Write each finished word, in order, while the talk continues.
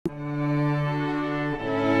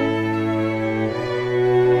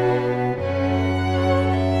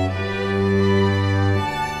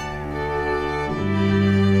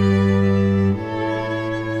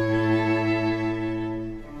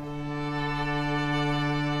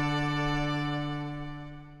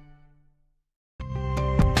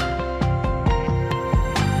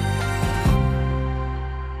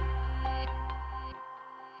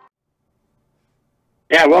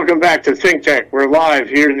Yeah, welcome back to ThinkTech. We're live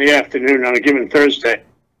here in the afternoon on a given Thursday.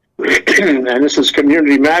 And this is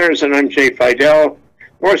Community Matters, and I'm Jay Fidell.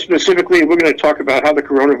 More specifically, we're going to talk about how the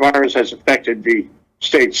coronavirus has affected the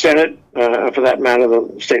state Senate, for that matter,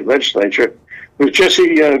 the state legislature, with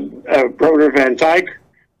Jesse Broder Van Dyke,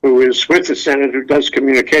 who is with the Senate, who does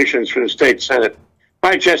communications for the state Senate.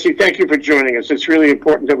 Hi, Jesse. Thank you for joining us. It's really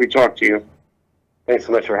important that we talk to you. Thanks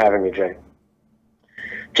so much for having me, Jay.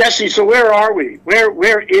 Jesse, so where are we?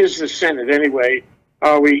 Where is the Senate anyway?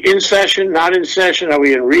 Are we in session, not in session? Are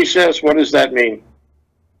we in recess? What does that mean?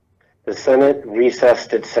 The Senate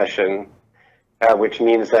recessed its session, which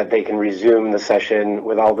means that they can resume the session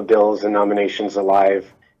with all the bills and nominations alive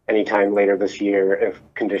anytime later this year if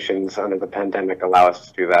conditions under the pandemic allow us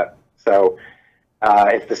to do that. So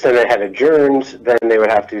if the Senate had adjourned, then they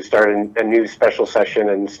would have to start a new special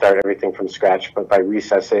session and start everything from scratch. But by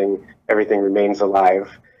recessing, everything remains alive.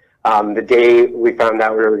 The day we found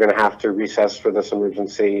out we were going to have to recess for this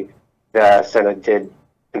emergency, the Senate did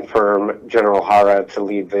confirm General Hara to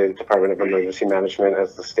lead the Department of Emergency Management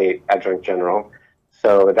as the state adjunct general.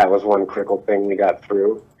 So that was one critical thing we got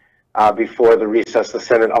through. Before the recess, the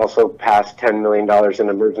Senate also passed $10 million in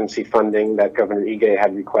emergency funding that Governor Ige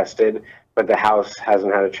had requested, but the House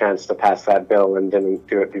hasn't had a chance to pass that bill and didn't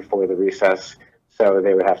do it before the recess. So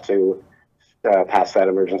they would have to pass that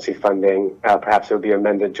emergency funding. Perhaps it would be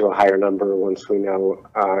amended to a higher number once we know,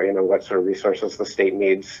 what sort of resources the state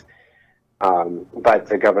needs. But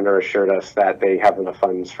the governor assured us that they have enough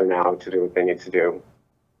funds for now to do what they need to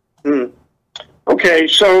do. Okay,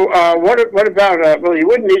 so what about, well, you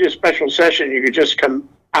wouldn't need a special session. You could just come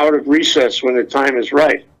out of recess when the time is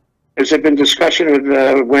right. Has there been discussion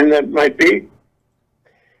with when that might be?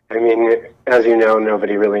 I mean, as you know,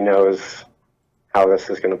 nobody really knows how this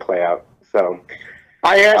is going to play out. So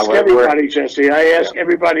I ask everybody, Jesse. I ask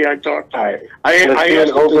everybody I talk to. Right. I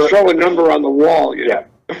ask them to throw a number on the wall. You know?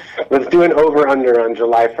 Yeah. Let's do an over-under on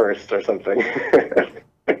July 1st or something.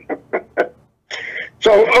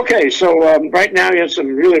 So, okay, so right now you have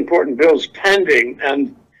some really important bills pending,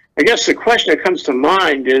 and I guess the question that comes to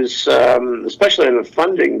mind is, especially in the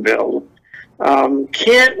funding bill,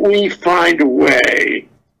 can't we find a way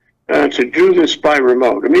to do this by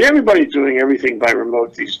remote? I mean, everybody's doing everything by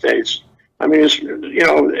remote these days. I mean, it's,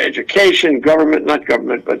 education, government, not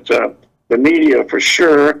government, but the media for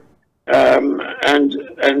sure, and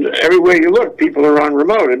everywhere you look, people are on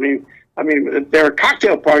remote. I mean, there are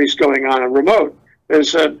cocktail parties going on remote.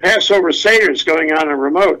 There's Passover Seder's going on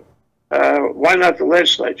remote. Why not the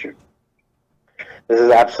legislature? This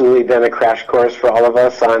has absolutely been a crash course for all of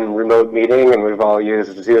us on remote meeting, and we've all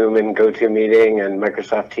used Zoom and GoToMeeting and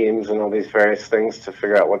Microsoft Teams and all these various things to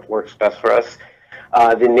figure out what works best for us.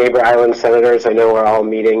 The neighbor island senators, I know, are all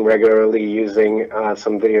meeting regularly using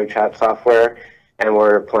some video chat software, and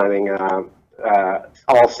we're planning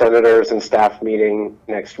all senators and staff meeting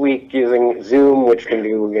next week using Zoom, which can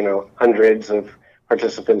do, hundreds of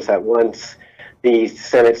participants at once. The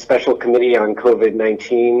Senate Special Committee on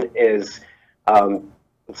COVID-19 is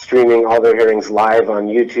streaming all their hearings live on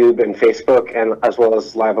YouTube and Facebook, and as well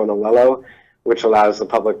as live on Alelo, which allows the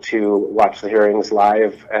public to watch the hearings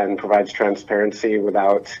live and provides transparency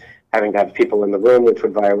without having to have people in the room, which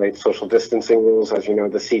would violate social distancing rules. As you know,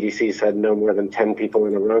 the CDC said no more than 10 people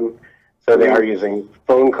in a room. So they are using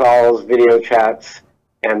phone calls, video chats,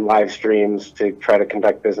 and live streams to try to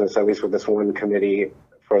conduct business, at least with this one committee,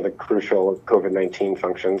 for the crucial COVID-19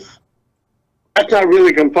 functions. That's not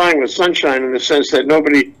really complying with sunshine in the sense that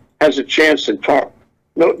nobody has a chance to talk.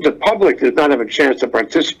 No, the public does not have a chance to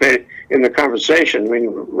participate in the conversation. I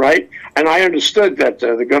mean, right? And I understood that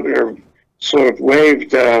the governor sort of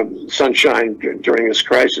waived sunshine during this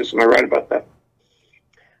crisis. Am I right about that?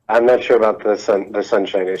 I'm not sure about the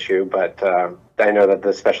sunshine issue, but I know that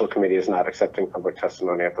the special committee is not accepting public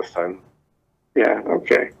testimony at this time. Yeah,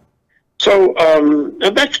 okay. So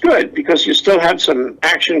that's good, because you still have some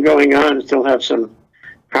action going on, still have some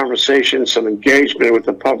conversation, some engagement with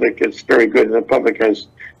the public. It's very good, and the public has,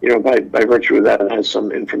 by virtue of that, has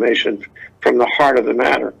some information from the heart of the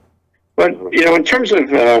matter. But, in terms of,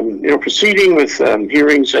 proceeding with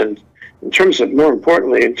hearings, and in terms of, more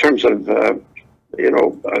importantly, in terms of,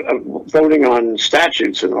 voting on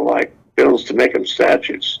statutes and the like, bills to make them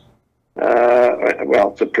statutes,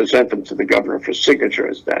 to present them to the governor for signature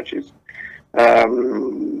as statutes.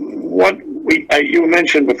 You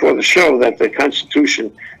mentioned before the show that the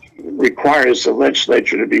Constitution requires the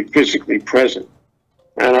legislature to be physically present,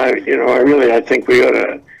 and I think we ought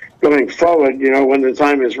to, going forward, when the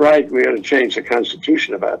time is right, we ought to change the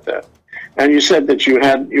Constitution about that. And you said that you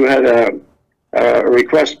had a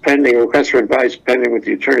request for advice pending with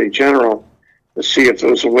the Attorney General. to see if there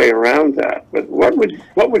was a way around that. But what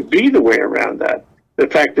would be the way around that? The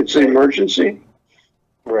fact that it's an emergency?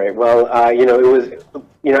 Right. Well, you know, it was,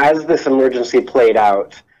 you know, as this emergency played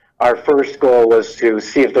out, our first goal was to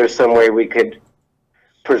see if there's some way we could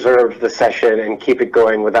preserve the session and keep it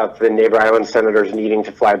going without the neighbor island senators needing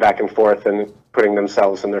to fly back and forth and putting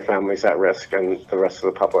themselves and their families at risk and the rest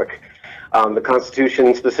of the public. The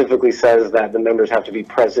Constitution specifically says that the members have to be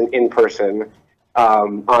present in person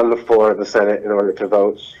on the floor of the Senate in order to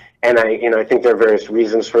vote. And I think there are various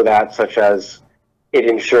reasons for that, such as it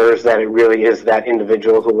ensures that it really is that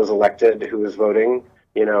individual who was elected who is voting.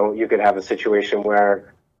 You know, you could have a situation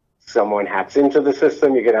where someone hacks into the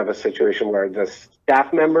system. You could have a situation where the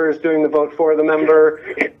staff member is doing the vote for the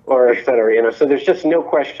member, or et cetera. You know, so there's just no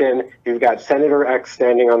question. You've got Senator X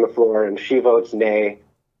standing on the floor and she votes nay.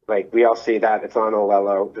 Like, we all see that. It's on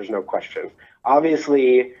Olelo. There's no question.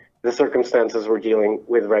 Obviously, the circumstances we're dealing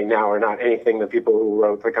with right now are not anything the people who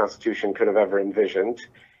wrote the Constitution could have ever envisioned.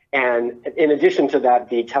 And in addition to that,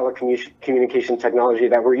 the telecommunication technology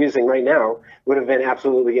that we're using right now would have been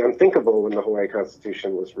absolutely unthinkable when the Hawaii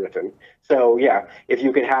Constitution was written. So yeah, if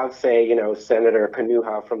you could have, say, you know, Senator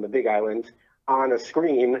Kanuha from the Big Island on a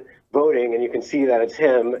screen voting and you can see that it's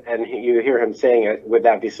him and you hear him saying it, would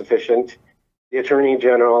that be sufficient? The Attorney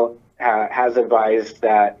General has advised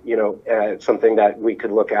that, you know, it's something that we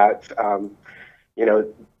could look at, you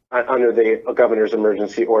know, under the governor's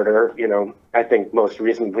emergency order. You know, I think most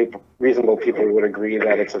reasonable people would agree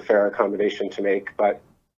that it's a fair accommodation to make, but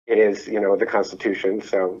it is, you know, the Constitution,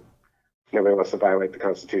 so nobody wants to violate the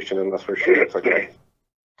Constitution unless we're sure it's okay.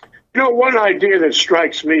 You know, one idea that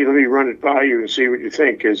strikes me, let me run it by you and see what you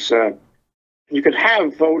think, is you could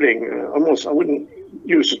have voting, almost, I wouldn't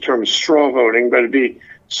use the term straw voting, but it'd be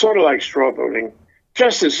sort of like straw voting,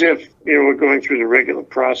 just as if, you know, we're going through the regular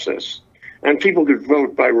process. And people could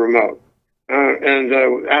vote by remote.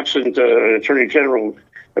 Absent an Attorney General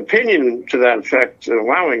opinion to that effect,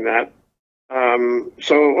 allowing that,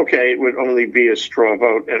 okay, it would only be a straw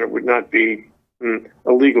vote and it would not be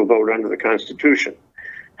a legal vote under the Constitution.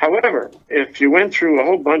 However, if you went through a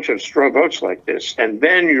whole bunch of straw votes like this, and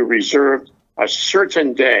then you reserved a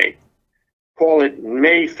certain day, call it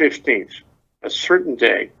May 15th, a certain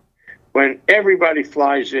day, when everybody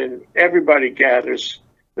flies in, everybody gathers,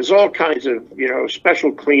 there's all kinds of, you know,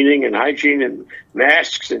 special cleaning and hygiene and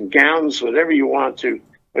masks and gowns, whatever you want to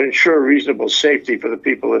ensure reasonable safety for the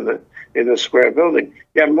people in the square building.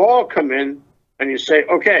 You have them all come in and you say,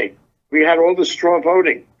 okay, we had all the straw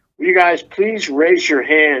voting. Will you guys please raise your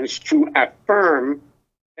hands to affirm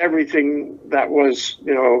everything that was,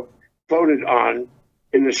 you know, voted on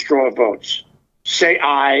in the straw votes? Say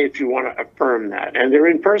aye if you want to affirm that. And they're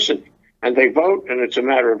in person. And they vote, and it's a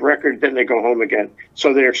matter of record, then they go home again.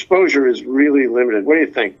 So their exposure is really limited. What do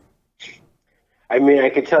you think? I mean,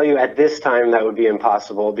 I could tell you at this time that would be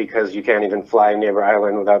impossible because you can't even fly neighbor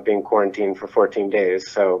island without being quarantined for 14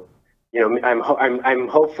 days. So, you know, I'm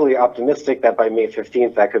hopefully optimistic that by May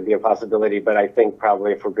 15th that could be a possibility, but I think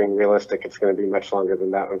probably if we're being realistic, it's going to be much longer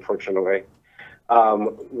than that, unfortunately.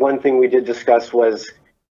 One thing we did discuss was,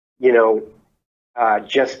 you know,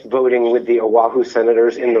 just voting with the Oahu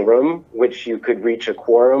senators in the room, which you could reach a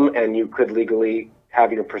quorum and you could legally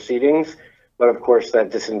have your proceedings. But of course,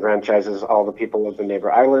 that disenfranchises all the people of the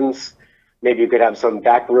neighbor islands. Maybe you could have some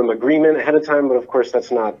backroom agreement ahead of time, but of course,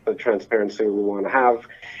 that's not the transparency we want to have.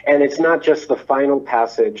 And it's not just the final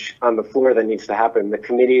passage on the floor that needs to happen. The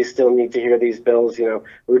committees still need to hear these bills. You know,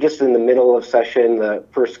 we're just in the middle of session. The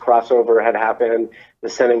first crossover had happened. The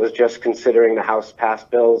Senate was just considering the House passed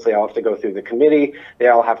bills. They all have to go through the committee. They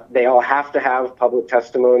all have to have public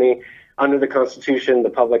testimony. Under the Constitution, the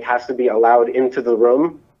public has to be allowed into the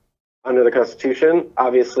room under the Constitution.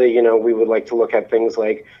 Obviously, you know, we would like to look at things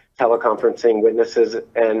like teleconferencing witnesses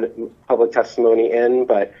and public testimony in,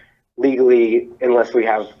 but legally, unless we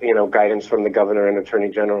have, you know, guidance from the governor and attorney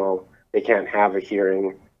general, they can't have a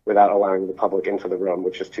hearing without allowing the public into the room,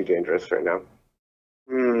 which is too dangerous right now.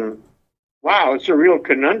 Wow, it's a real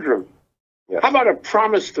conundrum. Yes. How about a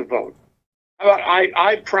promise to vote? How about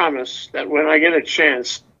I promise that when I get a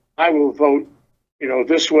chance, I will vote, you know,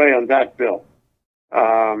 this way on that bill.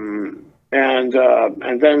 And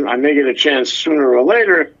then I may get a chance sooner or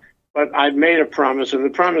later, but I've made a promise, and the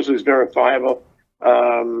promise is verifiable.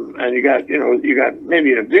 And you got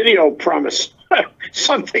maybe a video promise,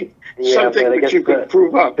 something that you could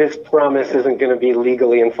prove up. This promise isn't going to be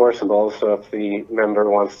legally enforceable, so if the member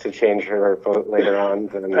wants to change her vote later on,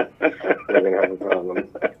 then they're going to have a problem.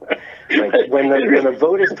 Like when a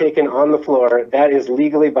vote is taken on the floor, that is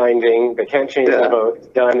legally binding. They can't change the vote. It's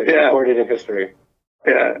done. It's recorded in history.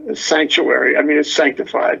 Yeah, it's sanctuary. I mean, it's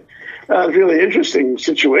sanctified. really interesting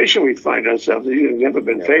situation we find ourselves in. We've never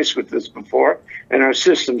been faced with this before, and our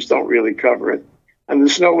systems don't really cover it. And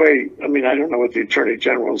there's no way, I mean, I don't know what the Attorney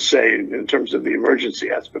General will say in terms of the emergency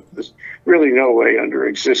aspect. There's really no way under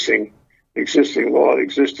existing law,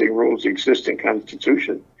 existing rules, existing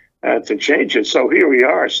Constitution to change it. So here we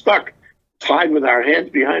are, stuck, tied with our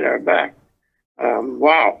hands behind our back.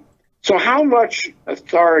 Wow. So how much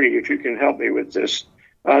authority, if you can help me with this,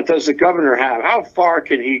 does the governor have? How far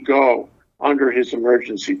can he go under his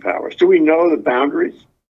emergency powers? Do we know the boundaries?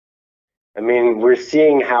 I mean, we're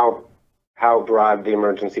seeing how broad the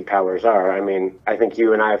emergency powers are. I mean, I think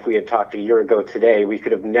you and I, if we had talked a year ago today, we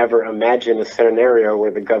could have never imagined a scenario where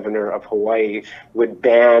the governor of Hawaii would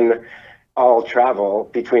ban all travel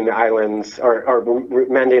between the islands or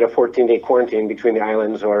mandate a 14-day quarantine between the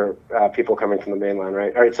islands or people coming from the mainland,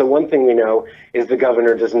 right? All right, so one thing we know is the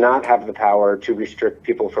governor does not have the power to restrict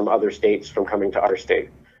people from other states from coming to our state,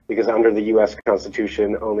 because under the U.S.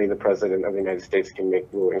 Constitution, only the President of the United States can make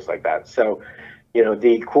rulings like that. So, you know,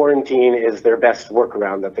 the quarantine is their best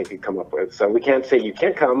workaround that they could come up with. So we can't say you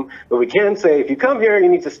can't come, but we can say if you come here, you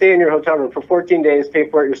need to stay in your hotel room for 14 days, pay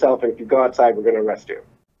for it yourself, and if you go outside, we're going to arrest you.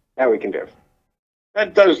 That we can do.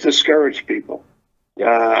 That does discourage people. Yeah.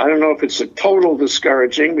 I don't know if it's a total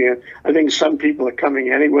discouraging. I think some people are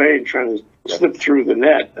coming anyway and trying to slip through the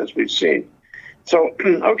net, as we've seen. So,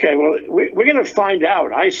 okay, well, we're going to find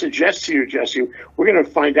out. I suggest to you, Jesse, we're going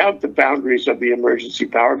to find out the boundaries of the emergency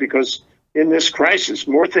power, because in this crisis,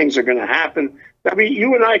 more things are going to happen. I mean,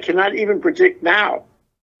 you and I cannot even predict now.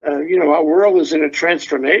 You know, our world is in a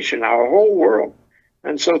transformation, our whole world.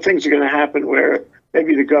 And so things are going to happen where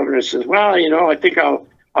maybe the governor says, well, you know, I think I'll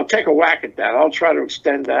take a whack at that. I'll try to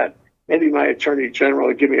extend that. Maybe my attorney general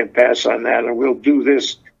will give me a pass on that, and we'll do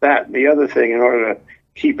this, that, and the other thing in order to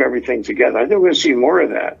keep everything together. I think we're going to see more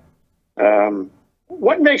of that.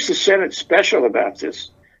 What makes the Senate special about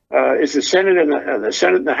this? Is the Senate and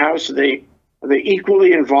the House, are they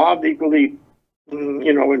equally involved, involved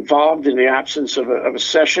in the absence of a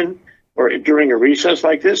session or during a recess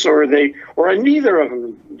like this, or are neither of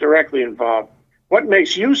them directly involved? What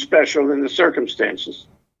makes you special in the circumstances?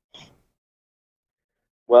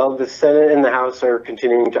 Well, the Senate and the House are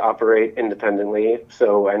continuing to operate independently.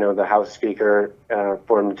 So I know the House Speaker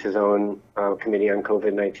formed his own committee on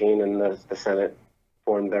COVID-19, and the Senate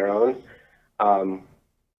formed their own.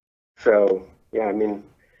 So yeah, I mean,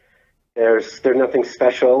 there's nothing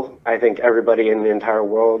special. I think everybody in the entire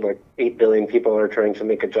world, like 8 billion people, are trying to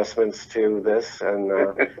make adjustments to this and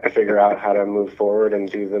figure out how to move forward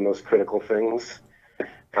and do the most critical things.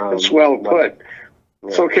 That's well put.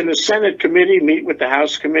 Yeah. So can the Senate committee meet with the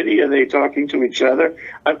House committee? Are they talking to each other?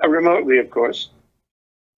 Remotely, of course.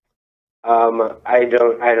 I'm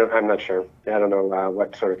not sure. I don't know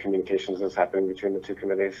what sort of communications is happening between the two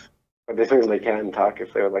committees, but they certainly can talk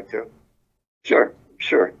if they would like to. Sure.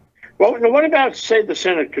 Well, what about, say, the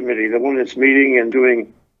Senate committee, the one that's meeting and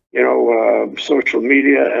doing, social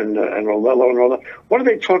media and Olelo and all that? What are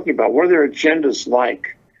they talking about? What are their agendas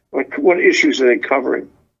like? What issues are they covering?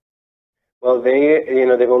 Well,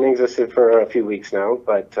 they've only existed for a few weeks now,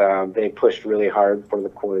 but they pushed really hard for the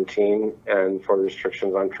quarantine and for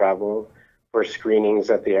restrictions on travel, for screenings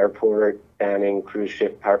at the airport, banning cruise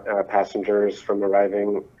ship passengers from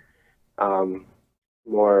arriving, having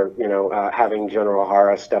General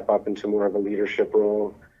Hara step up into more of a leadership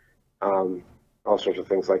role, all sorts of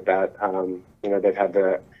things like that. They've had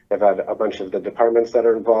a bunch of the departments that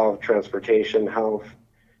are involved: transportation, health.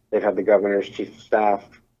 They've had the governor's chief of staff.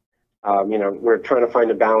 We're trying to find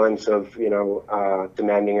a balance of,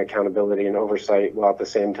 demanding accountability and oversight, while at the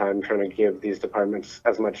same time trying to give these departments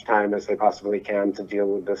as much time as they possibly can to deal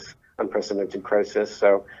with this unprecedented crisis.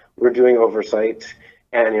 So we're doing oversight,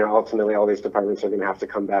 and ultimately all these departments are going to have to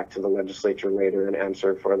come back to the legislature later and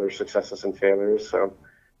answer for their successes and failures. So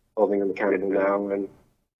holding them accountable now and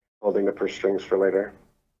holding the purse strings for later.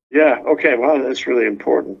 Yeah. Okay. Well, that's really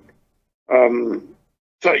important.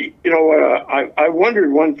 So, I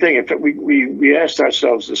wondered one thing. In fact, we asked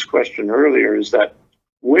ourselves this question earlier, is that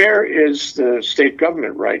where is the state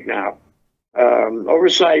government right now?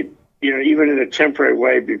 Oversight, even in a temporary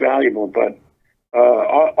way, be valuable, but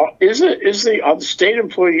are the state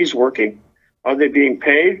employees working? Are they being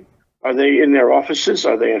paid? Are they in their offices?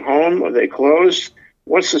 Are they at home? Are they closed?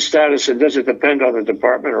 What's the status, and does it depend on the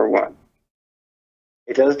department or what?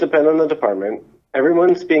 It does depend on the department.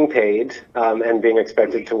 Everyone's being paid and being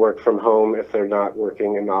expected to work from home if they're not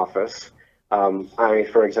working in the office.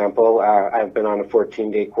 For example, I've been on a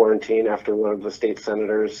 14-day quarantine after one of the state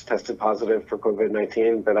senators tested positive for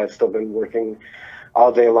COVID-19, but I've still been working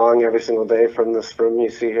all day long, every single day from this room you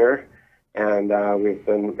see here. And we've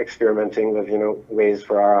been experimenting with, ways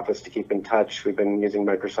for our office to keep in touch. We've been using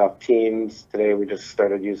Microsoft Teams. Today we just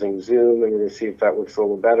started using Zoom, and we're going to see if that works a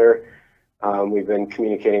little better. We've been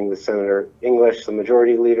communicating with Senator English, the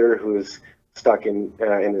majority leader, who's stuck in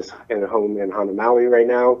a home in Hanamaui right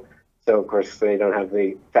now. So of course they don't have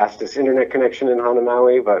the fastest internet connection in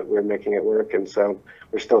Hanamaui, but we're making it work. And so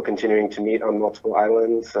we're still continuing to meet on multiple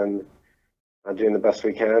islands and doing the best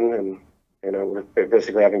we can. And we're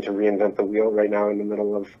basically having to reinvent the wheel right now in the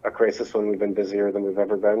middle of a crisis when we've been busier than we've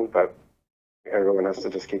ever been. But everyone has to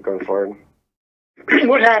just keep going forward.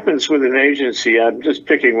 What happens with an agency? I'm just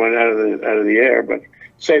picking one out of the air, but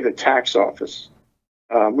say the tax office,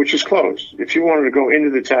 which is closed. If you wanted to go into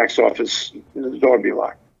the tax office, the door would be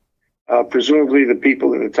locked. Presumably, the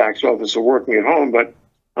people in the tax office are working at home, but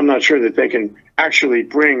I'm not sure that they can actually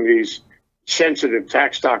bring these sensitive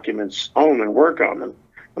tax documents home and work on them.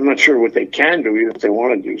 I'm not sure what they can do, even if they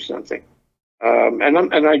want to do something.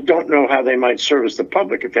 And I don't know how they might service the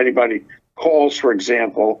public if anybody calls, for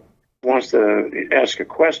example, wants to ask a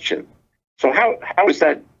question. So how is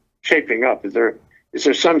that shaping up? Is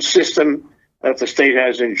there some system that the state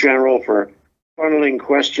has in general for funneling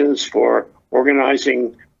questions, for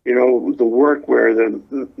organizing, the work where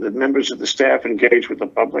the members of the staff engage with the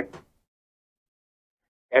public?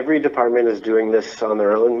 Every department is doing this on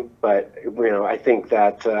their own, but I think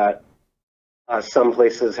that some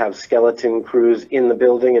places have skeleton crews in the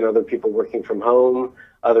building and other people working from home.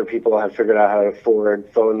 Other people have figured out how to forward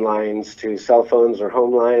phone lines to cell phones or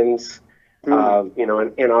home lines. In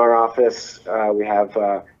our office, we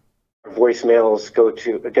have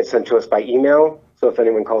voicemails get sent to us by email. So if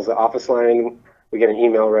anyone calls the office line, we get an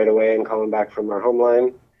email right away and call them back from our home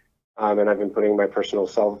line. And I've been putting my personal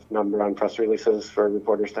cell number on press releases for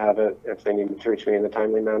reporters to have it if they need to reach me in a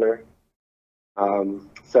timely manner.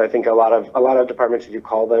 So I think a lot of departments, if you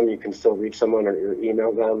call them, you can still reach someone or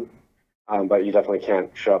email them, but you definitely can't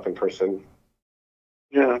show up in person.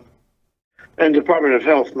 Yeah. And Department of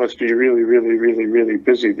Health must be really, really, really, really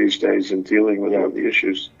busy these days in dealing with all the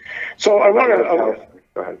issues. So I want to...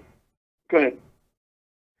 Go ahead. Go ahead.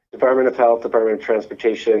 Department of Health, Department of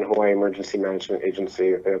Transportation, Hawaii Emergency Management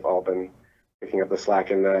Agency, they've all been picking up the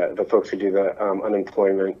slack, and the folks who do the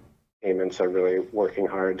unemployment payments are really working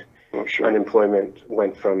hard. Oh, sure. Unemployment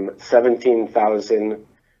went from 17,000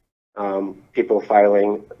 people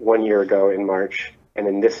filing 1 year ago in March, and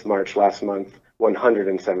in this March last month,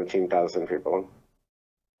 117,000 people.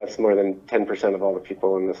 That's more than 10% of all the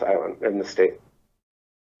people in this island, in the state.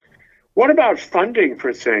 What about funding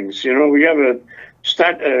for things? We have a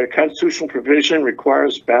constitutional provision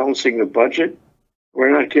requires balancing the budget.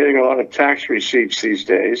 We're not getting a lot of tax receipts these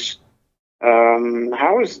days.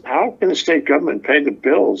 How can the state government pay the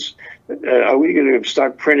bills? Are we going to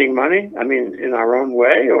start printing money? I mean, in our own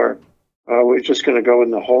way, or are we just going to go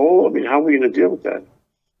in the hole? I mean, how are we going to deal with that?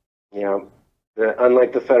 Yeah,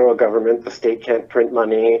 unlike the federal government, the state can't print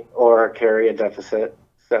money or carry a deficit.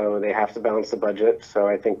 So they have to balance the budget. So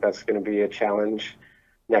I think that's going to be a challenge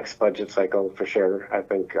next budget cycle for sure. I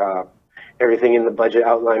think everything in the budget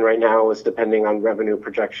outline right now is depending on revenue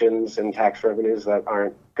projections and tax revenues that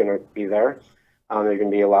aren't going to be there. There are going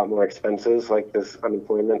to be a lot more expenses like this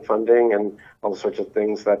unemployment funding and all sorts of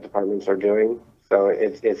things that departments are doing. So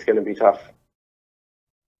it's going to be tough.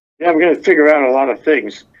 Yeah, we're going to figure out a lot of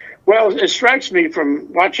things. Well, it strikes me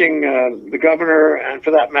from watching the governor and,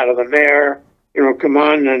 for that matter, the mayor, come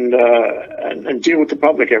on and deal with the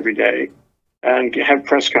public every day and have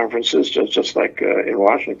press conferences just like in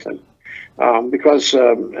Washington. Because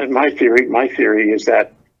and my theory is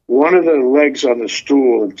that one of the legs on the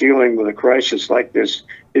stool of dealing with a crisis like this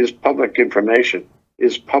is public information,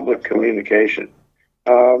 is public communication.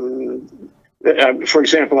 For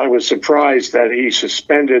example, I was surprised that he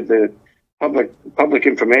suspended the Public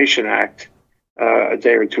Information Act a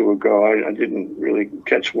day or two ago. I didn't really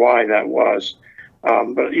catch why that was.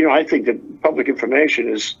 But, I think that public information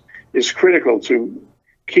is critical to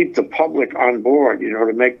keep the public on board,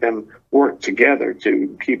 to make them work together,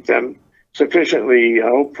 to keep them sufficiently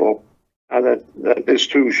hopeful that this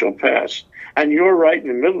too shall pass. And you're right in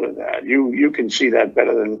the middle of that. You can see that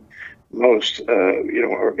better than most,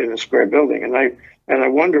 or in a square building. And I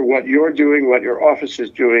wonder what you're doing, what your office is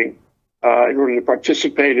doing in order to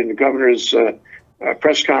participate in the governor's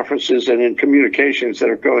press conferences and in communications that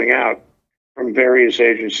are going out from various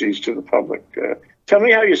agencies to the public. Tell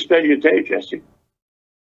me how you spend your day, Jesse.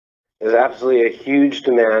 There's absolutely a huge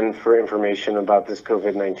demand for information about this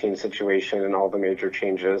COVID-19 situation and all the major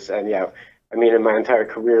changes. And in my entire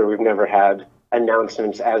career, we've never had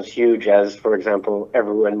announcements as huge as, for example,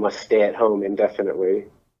 everyone must stay at home indefinitely.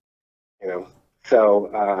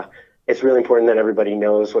 So it's really important that everybody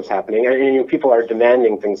knows what's happening. And people are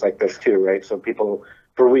demanding things like this too, right? So people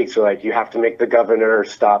for weeks are like, you have to make the governor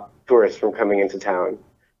stop tourists from coming into town,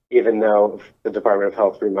 even though the Department of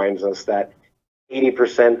Health reminds us that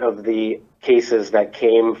 80% of the cases that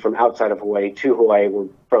came from outside of Hawaii to Hawaii were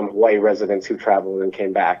from Hawaii residents who traveled and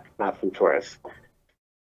came back, not from tourists.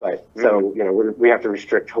 But so, we have to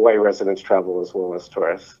restrict Hawaii residents' travel as well as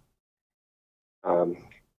tourists.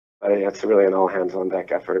 But it's really an all hands on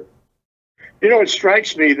deck effort. It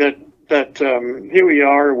strikes me that here we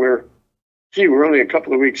are, we're only a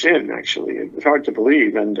couple of weeks in, actually. It's hard to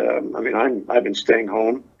believe. And I've been staying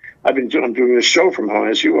home. I'm doing this show from home,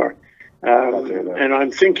 as you are. And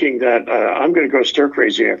I'm thinking that I'm going to go stir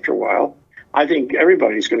crazy after a while. I think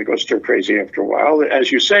everybody's going to go stir crazy after a while.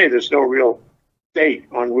 As you say, there's no real date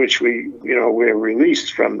on which we're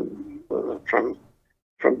released from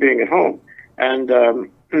being at home. And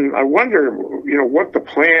I wonder, what the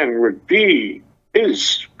plan would be,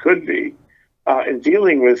 could be, in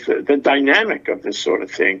dealing with the dynamic of this sort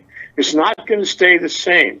of thing. It's not going to stay the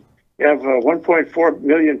same. You have 1.4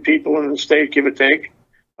 million people in the state, give or take,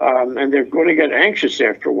 and they're going to get anxious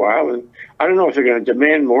after a while. And I don't know if they're going to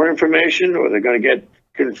demand more information, or they're going to get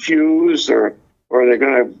confused, or they're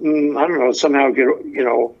going to, I don't know, somehow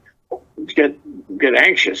get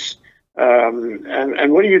anxious.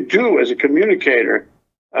 And what do you do as a communicator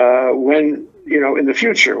when, in the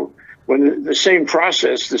future, when the same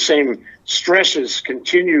process, the same stresses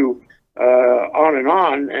continue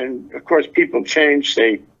on, and of course people change,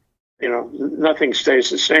 nothing stays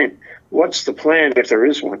the same. What's the plan if there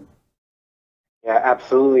is one? Yeah,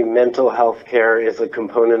 absolutely. Mental health care is a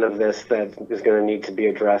component of this that is going to need to be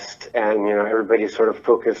addressed. And, everybody's sort of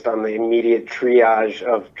focused on the immediate triage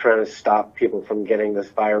of trying to stop people from getting this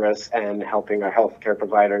virus and helping our healthcare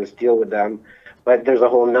providers deal with them. But there's a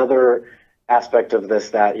whole nother aspect of this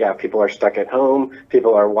that, people are stuck at home.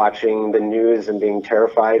 People are watching the news and being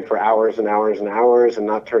terrified for hours and hours and hours and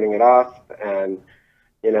not turning it off, and,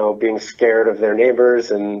 being scared of their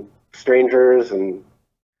neighbors and strangers and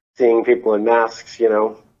seeing people in masks,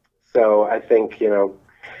 So I think,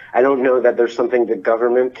 I don't know that there's something the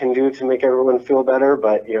government can do to make everyone feel better,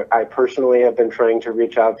 but, I personally have been trying to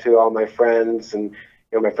reach out to all my friends and,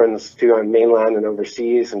 my friends too on mainland and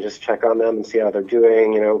overseas, and just check on them and see how they're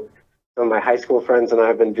doing. Some of my high school friends and I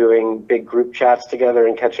have been doing big group chats together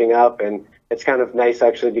and catching up. And it's kind of nice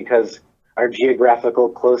actually, because our geographical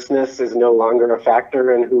closeness is no longer a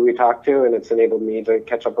factor in who we talk to, and it's enabled me to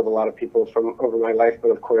catch up with a lot of people from over my life.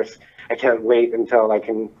 But of course, I can't wait until I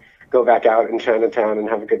can go back out in Chinatown and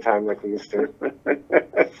have a good time like we used to.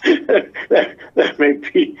 that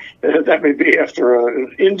may be after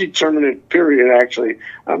an indeterminate period. Actually,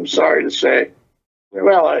 I'm sorry to say.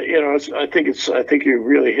 Well, I think you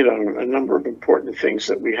really hit on a number of important things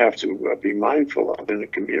that we have to be mindful of in the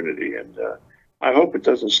community, and I hope it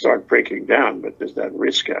doesn't start breaking down, but there's that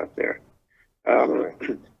risk out there.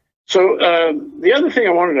 So the other thing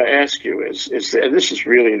I wanted to ask you is and this is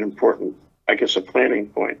really an important, I guess, a planning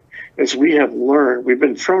point, is we've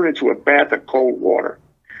been thrown into a bath of cold water.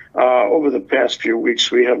 Over the past few weeks,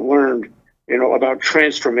 we have learned, about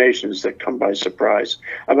transformations that come by surprise,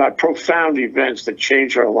 about profound events that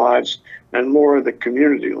change our lives and more of the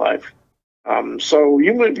community life. So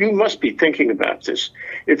you must be thinking about this.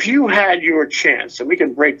 If you had your chance, and we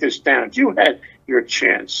can break this down, if you had your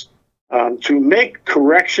chance to make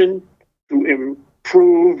correction, to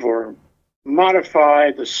improve or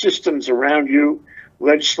modify the systems around you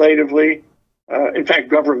legislatively, in fact,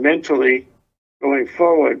 governmentally going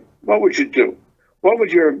forward, what would you do? What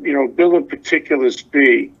would your bill of particulars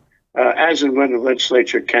be as and when the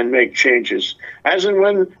legislature can make changes, as and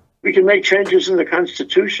when we can make changes in the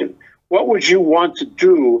Constitution? What would you want to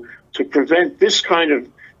do to prevent this kind of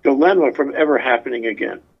dilemma from ever happening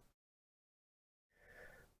again?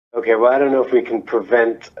 Okay, well, I don't know if we can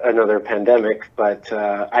prevent another pandemic, but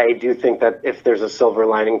I do think that if there's a silver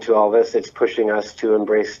lining to all this, it's pushing us to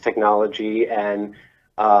embrace technology and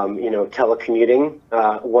telecommuting.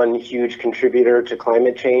 One huge contributor to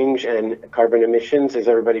climate change and carbon emissions is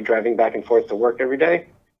everybody driving back and forth to work every day.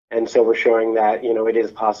 And so we're showing that, it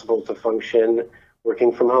is possible to function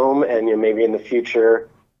working from home, and maybe in the future,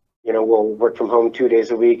 we'll work from home 2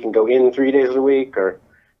 days a week and go in 3 days a week, or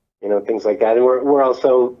things like that. And we're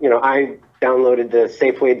also, I downloaded the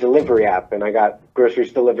Safeway delivery app, and I got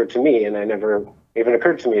groceries delivered to me, and I never even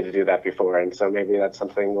occurred to me to do that before. And so maybe that's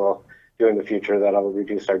something we'll do in the future that'll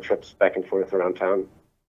reduce our trips back and forth around town.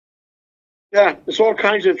 Yeah, there's all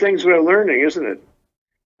kinds of things we're learning, isn't it?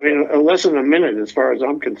 I mean, a lesson a minute as far as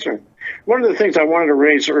I'm concerned. One of the things I wanted to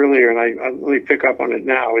raise earlier, and I really pick up on it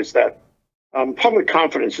now, is that public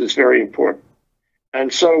confidence is very important.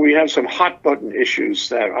 And so we have some hot button issues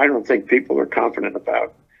that I don't think people are confident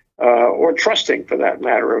about, or trusting for that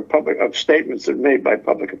matter, of statements that are made by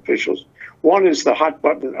public officials. One is the hot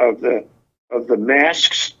button of the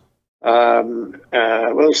masks. Well,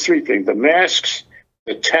 there's three things: the masks,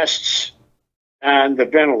 the tests, and the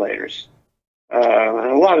ventilators.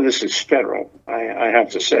 And a lot of this is federal, I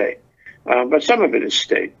have to say, but some of it is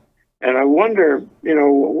state. And I wonder,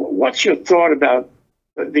 what's your thought about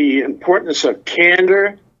the importance of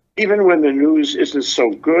candor, even when the news isn't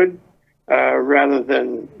so good, rather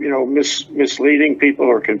than misleading people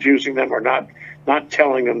or confusing them or not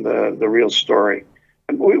telling them the real story.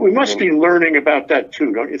 And we must be learning about that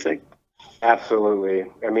too, don't you think? Absolutely.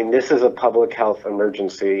 I mean, this is a public health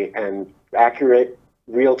emergency, and accurate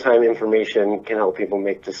real-time information can help people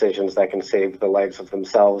make decisions that can save the lives of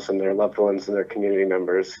themselves and their loved ones and their community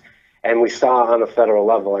members. And we saw on a federal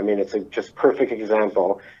level, I mean, it's a just perfect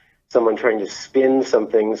example, someone trying to spin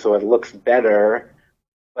something so it looks better,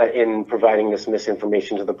 but in providing this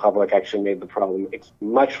misinformation to the public actually made the problem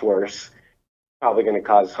much worse, probably going to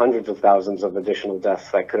cause hundreds of thousands of additional deaths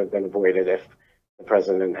that could have been avoided if the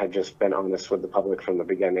president had just been honest with the public from the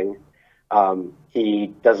beginning. He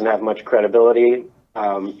doesn't have much credibility.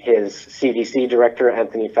 His CDC director,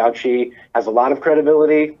 Anthony Fauci, has a lot of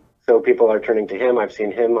credibility. So people are turning to him. I've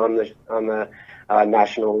seen him on the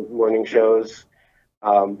national morning shows.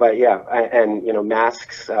 But yeah, and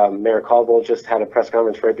masks. Mayor Caldwell just had a press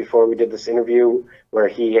conference right before we did this interview where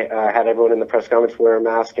he had everyone in the press conference wear a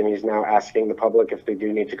mask, and he's now asking the public if they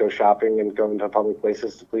do need to go shopping and go into public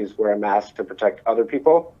places to please wear a mask to protect other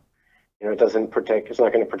people. It doesn't protect. It's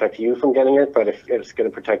not going to protect you from getting it, but it's going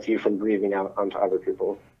to protect you from breathing out onto other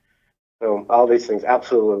people. So all these things,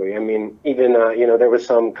 absolutely. I mean, even, there was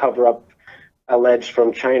some cover-up alleged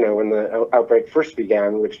from China when the outbreak first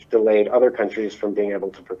began, which delayed other countries from being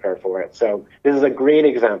able to prepare for it. So this is a great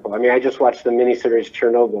example. I mean, I just watched the miniseries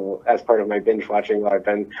Chernobyl as part of my binge watching while I've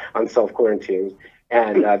been on self-quarantine.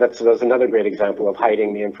 And that was another great example of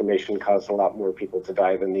hiding the information caused a lot more people to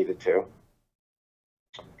die than needed to.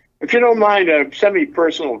 If you don't mind, a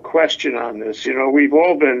semi-personal question on this. We've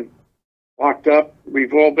all been locked up.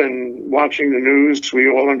 We've all been watching the news. We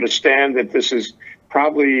all understand that this is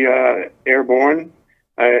probably airborne.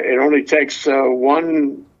 It only takes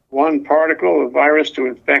one particle of virus to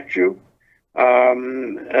infect you.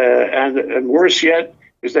 And worse yet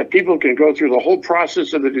is that people can go through the whole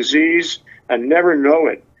process of the disease and never know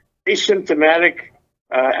it. Asymptomatic,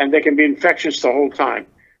 and they can be infectious the whole time,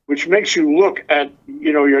 which makes you look at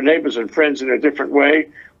your neighbors and friends in a different way,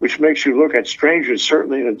 which makes you look at strangers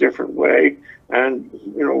certainly in a different way. And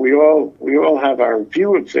we all have our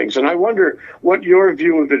view of things. And I wonder what your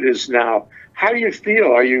view of it is now. How do you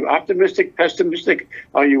feel? Are you optimistic, pessimistic?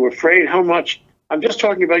 Are you afraid? How much? I'm just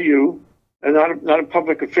talking about you, and not a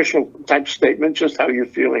public official type statement. Just how you're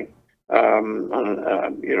feeling.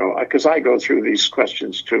 Because I go through these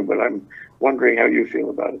questions too, but I'm wondering how you feel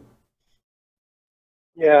about it.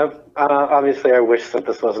 Yeah, obviously I wish that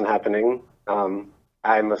this wasn't happening.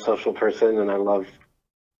 I'm a social person and I love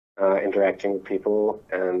interacting with people.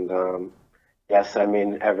 And yes, I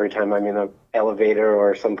mean, every time I'm in an elevator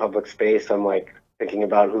or some public space, I'm like thinking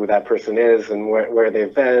about who that person is and where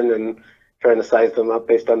they've been and trying to size them up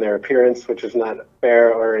based on their appearance, which is not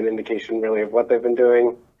fair or an indication really of what they've been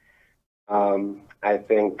doing. I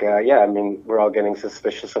think, I mean, we're all getting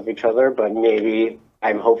suspicious of each other, but maybe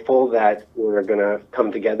I'm hopeful that we're going to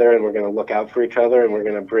come together and we're going to look out for each other and we're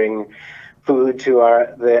going to bring food to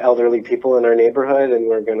the elderly people in our neighborhood, and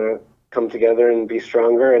we're going to come together and be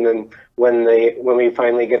stronger. And then when we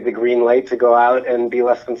finally get the green light to go out and be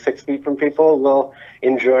less than 6 feet from people, we'll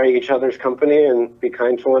enjoy each other's company and be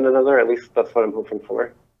kind to one another. At least that's what I'm hoping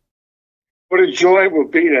for. What a joy it will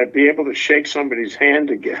be to be able to shake somebody's hand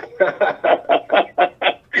again. A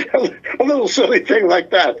little silly thing like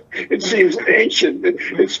that. It seems ancient.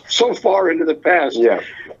 It's so far into the past. Yeah.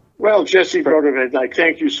 Well, Jesse Broder Van Dyke,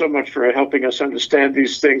 thank you so much for helping us understand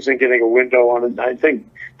these things and getting a window on it. I think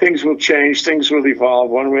things will change, things will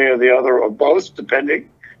evolve one way or the other, or both,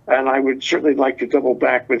 depending. And I would certainly like to double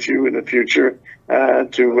back with you in the future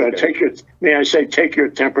to take your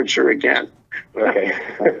temperature again. Okay.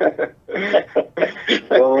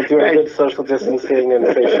 Well, we'll do a good social distancing and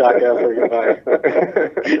say shaka for goodbye.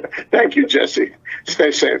 Thank you, Jesse.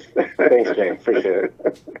 Stay safe. Thanks, Jay. Appreciate it.